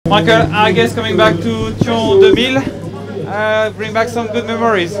Michael, I guess coming back to Thion 2000, bring back some good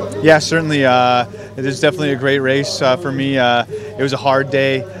memories. Yeah, certainly. It is definitely a great race for me. It was a hard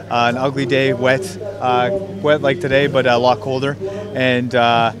day, an ugly day, wet like today, but a lot colder. And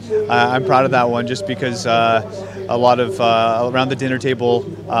I'm proud of that one just because a lot of around the dinner table,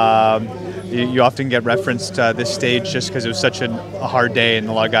 you often get referenced this stage just because it was such a hard day, and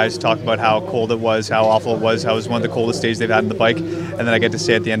a lot of guys talk about how cold it was, how awful it was, how it was one of the coldest days they've had on the bike, and then I get to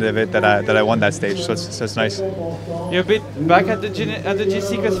say at the end of it that I won that stage, so it's nice. You're a bit back at the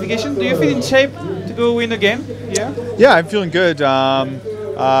GC classification. Do you feel in shape to go win again? Yeah, I'm feeling good.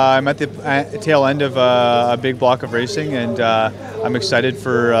 I'm at the tail end of a big block of racing, and I'm excited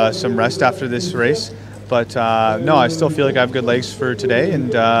for some rest after this race. But no, I still feel like I have good legs for today,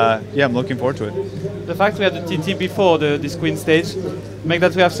 and yeah, I'm looking forward to it. The fact we had the TT before this Queen stage make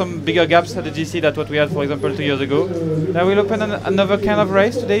that we have some bigger gaps at the GC than what we had, for example, 2 years ago. That will open another kind of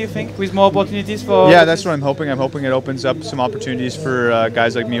race today, you think, with more opportunities for... Yeah, that's what I'm hoping. I'm hoping it opens up some opportunities for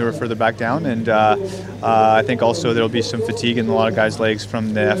guys like me who are further back down, and I think also there will be some fatigue in a lot of guys' legs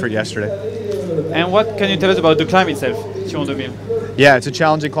from the effort yesterday. And what can you tell us about the climb itself, Thion 2000? Yeah, it's a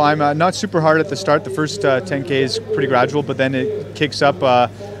challenging climb. Not super hard at the start. The first 10K is pretty gradual, but then it kicks up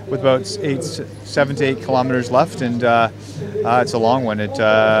with about 7 to 8 kilometers left, and it's a long one. It's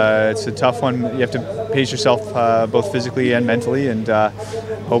a tough one. You have to pace yourself both physically and mentally, and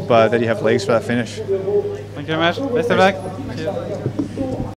hope that you have legs for that finish. Thank you very much. Best of luck.